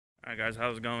Alright guys,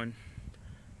 how's it going?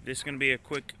 This is going to be a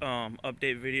quick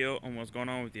update video on what's going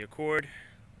on with the Accord.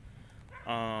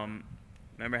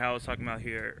 Remember how I was talking about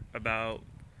here about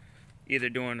either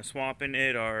doing a swap in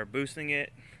it or boosting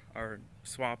it, or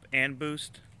swap and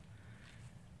boost?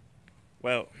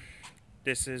 Well,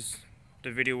 this is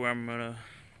the video where I'm going to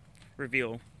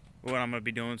reveal what I'm going to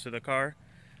be doing to the car.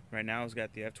 Right now it's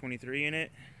got the F23 in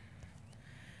it.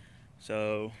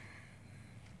 So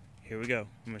here we go.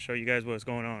 I'm going to show you guys what's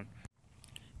going on.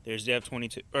 There's the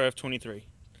F22 or F23.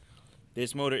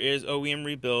 This motor is OEM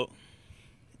rebuilt.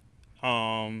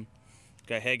 Got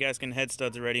head gasket and head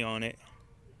studs already on it.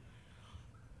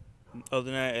 Other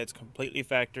than that, it's completely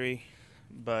factory.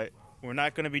 But we're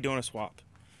not going to be doing a swap.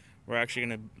 We're actually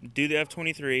going to do the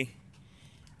F23,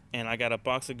 and I got a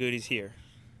box of goodies here.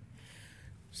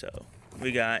 So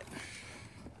we got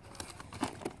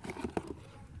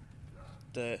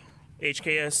the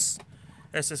HKS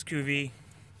SSQV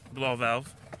blow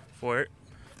valve for it,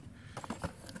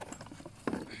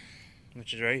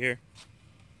 which is right here.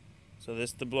 So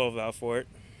this is the blow valve for it.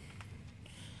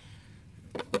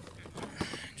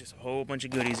 Just a whole bunch of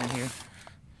goodies in here.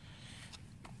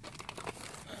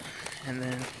 And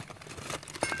then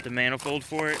the manifold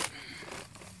for it.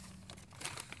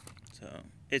 So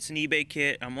it's an eBay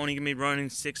kit. I'm only gonna be running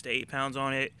 6 to 8 pounds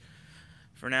on it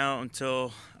for now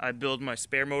until I build my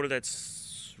spare motor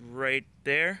that's right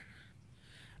there.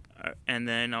 And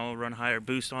then I'll run higher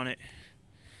boost on it.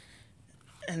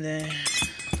 And then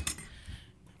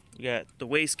we got the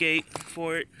wastegate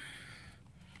for it.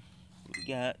 We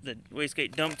got the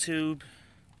wastegate dump tube,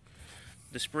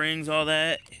 the springs, all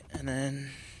that, and then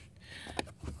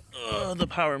the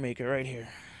power maker right here.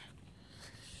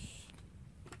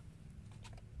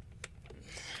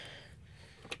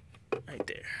 Right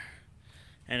there.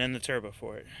 And then the turbo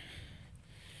for it.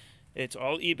 It's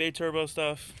all eBay turbo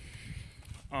stuff.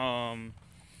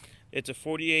 It's a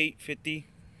 4850,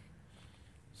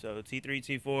 so T3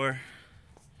 T4.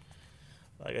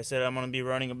 Like I said, I'm gonna be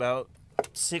running about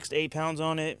 6 to 8 pounds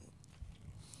on it.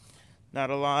 Not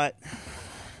a lot,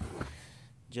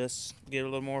 just get a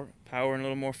little more power and a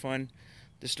little more fun.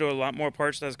 There's still a lot more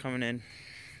parts that's coming in,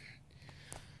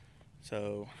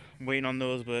 so I'm waiting on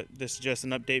those, but this is just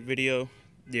an update video.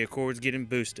 The Accord's getting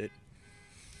boosted,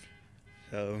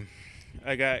 so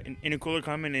I got an intercooler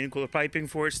coming, intercooler piping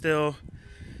for it still.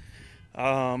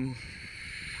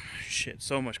 Shit,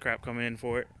 so much crap coming in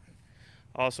for it.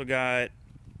 Also got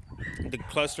the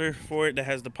cluster for it that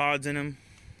has the pods in them.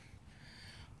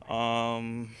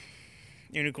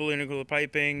 Intercooler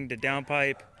piping, the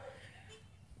downpipe,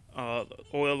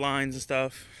 oil lines and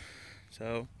stuff.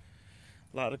 So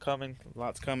lots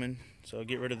coming. So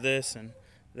get rid of this and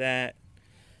that,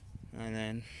 and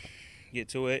then get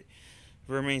to it.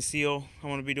 Vermain seal I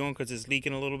want to be doing because it's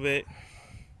leaking a little bit,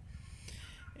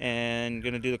 and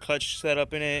gonna do the clutch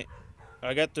setup in it.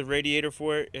 I got the radiator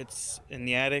for it, it's in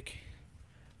the attic,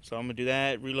 so I'm gonna do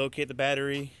that. Relocate the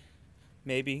battery,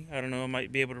 maybe, I don't know. I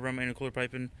might be able to run my intercooler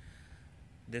piping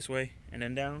this way and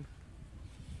then down.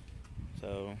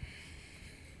 So,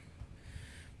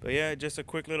 but yeah, just a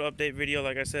quick little update video.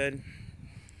 Like I said,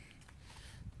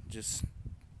 just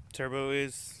turbo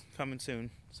is coming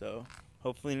soon, so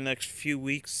hopefully in the next few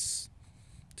weeks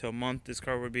to a month, this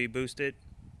car will be boosted.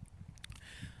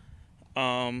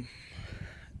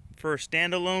 For a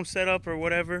standalone setup or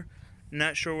whatever,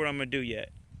 not sure what I'm gonna do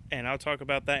yet, and I'll talk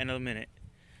about that in a minute.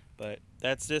 But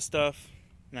that's this stuff.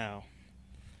 Now,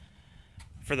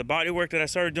 for the body work that I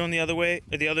started doing the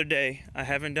other day, I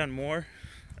haven't done more.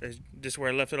 It's just where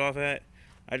I left it off at.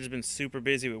 I've just been super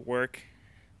busy with work,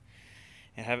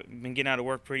 and haven't been getting out of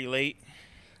work pretty late.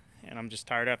 And I'm just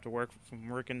tired after work, from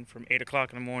working from 8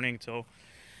 o'clock in the morning till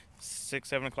 6,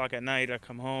 7 o'clock at night. I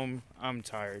come home, I'm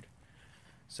tired.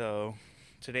 So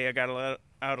today I got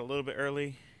out a little bit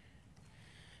early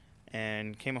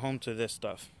and came home to this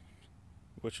stuff,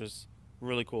 which was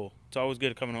really cool. It's always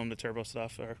good coming home to turbo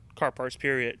stuff, or car parts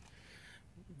period.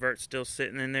 Vert's still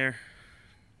sitting in there.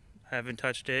 Haven't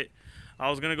touched it.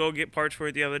 I was gonna go get parts for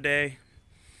it the other day,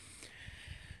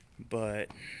 but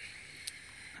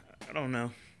I don't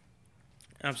know.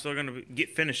 I'm still gonna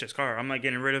finish this car. I'm not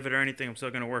getting rid of it or anything. I'm still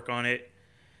gonna work on it.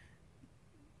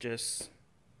 Just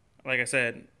like I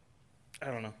said,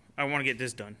 I don't know. I want to get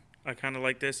this done. I kind of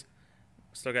like this.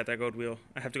 Still got that gold wheel.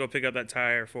 I have to go pick up that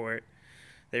tire for it.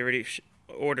 They already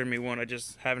ordered me one. I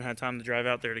just haven't had time to drive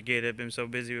out there to get it. Been so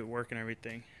busy with work and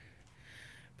everything.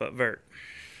 But Vert,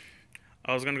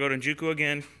 I was gonna go to Juku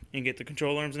again and get the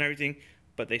control arms and everything,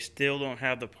 but they still don't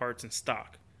have the parts in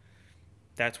stock.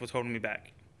 That's what's holding me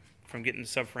back from getting the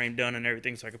subframe done and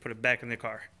everything, so I could put it back in the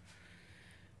car.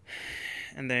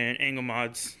 And then Angle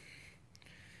Mods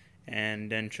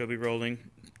and then she'll be rolling.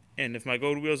 And if my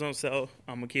gold wheels don't sell,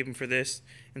 I'm gonna keep them for this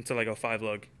until I go 5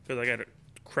 lug, because I got a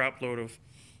crap load of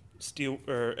steel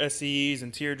or SEs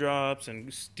and teardrops and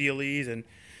steelies, and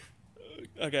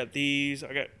I got these.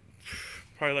 I got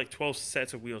probably like 12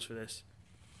 sets of wheels for this.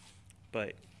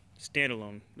 But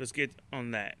standalone, let's get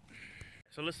on that.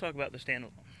 So let's talk about the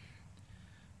standalone.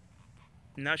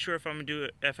 Not sure if I'm gonna do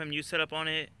an FMU setup on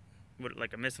it with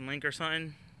like a missing link or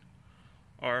something,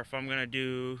 or if I'm gonna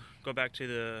go back to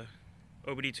the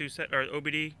OBD2 set or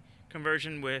OBD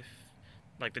conversion with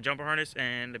like the jumper harness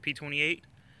and the P28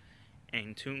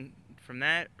 and tune from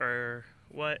that, or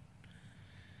what.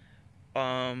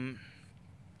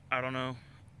 I don't know.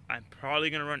 I'm probably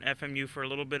gonna run FMU for a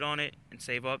little bit on it and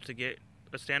save up to get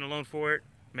a standalone for it,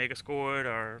 Mega Squad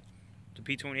or the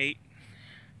P28.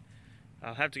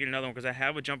 I'll have to get another one because I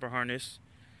have a jumper harness.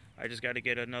 I just got to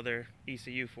get another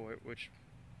ECU for it, which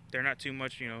they're not too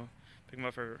much, you know. Pick them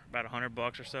up for about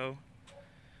 $100 or so,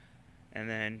 and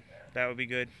then that would be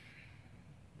good.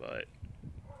 But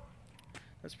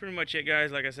that's pretty much it,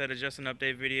 guys. Like I said, it's just an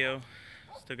update video.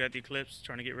 Still got the Eclipse,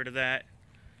 trying to get rid of that.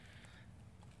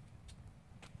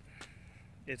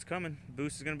 It's coming.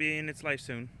 Boost is gonna be in its life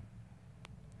soon.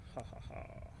 Ha ha ha.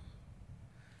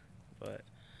 But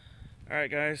alright,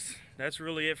 guys, that's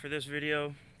really it for this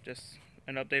video. Just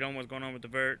an update on what's going on with the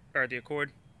Vert or the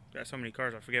Accord. Got so many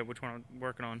cars, I forget which one I'm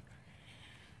working on.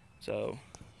 So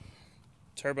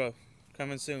Turbo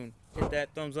coming soon. Hit that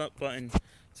thumbs up button.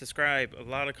 Subscribe. A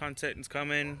lot of content is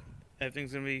coming.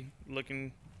 Everything's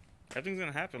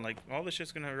gonna happen. Like, all this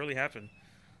shit's gonna really happen.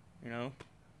 You know?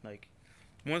 Like,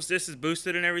 once this is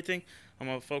boosted and everything, I'm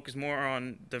gonna focus more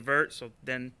on the Vert, so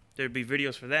then there'd be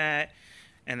videos for that,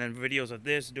 and then videos of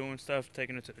this, doing stuff,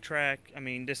 taking it to the track. I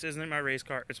mean, this isn't my race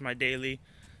car, it's my daily.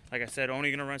 Like I said,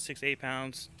 only gonna run 6 to 8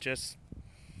 pounds, just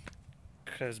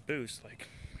cause boost. Like,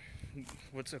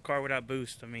 what's a car without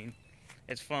boost? I mean,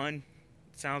 it's fun,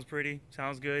 it sounds pretty,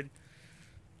 sounds good,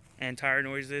 and tire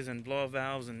noises and blow off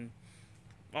valves and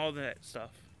all that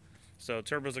stuff. So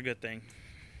turbo's a good thing.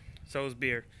 So is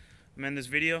beer. I'm in this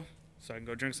video so I can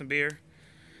go drink some beer.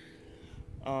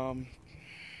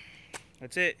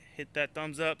 That's it. Hit that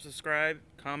thumbs up, subscribe,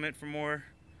 comment for more,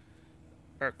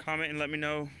 or comment and let me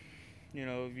know, you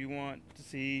know, if you want to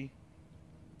see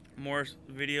more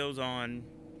videos on,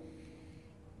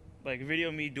 like, a video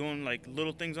of me doing like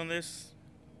little things on this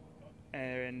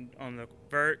and on the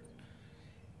Vert.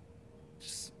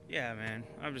 Just, yeah, man,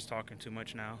 I'm just talking too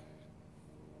much now.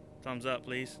 Thumbs up,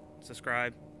 please.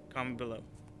 Subscribe, comment below.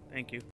 Thank you.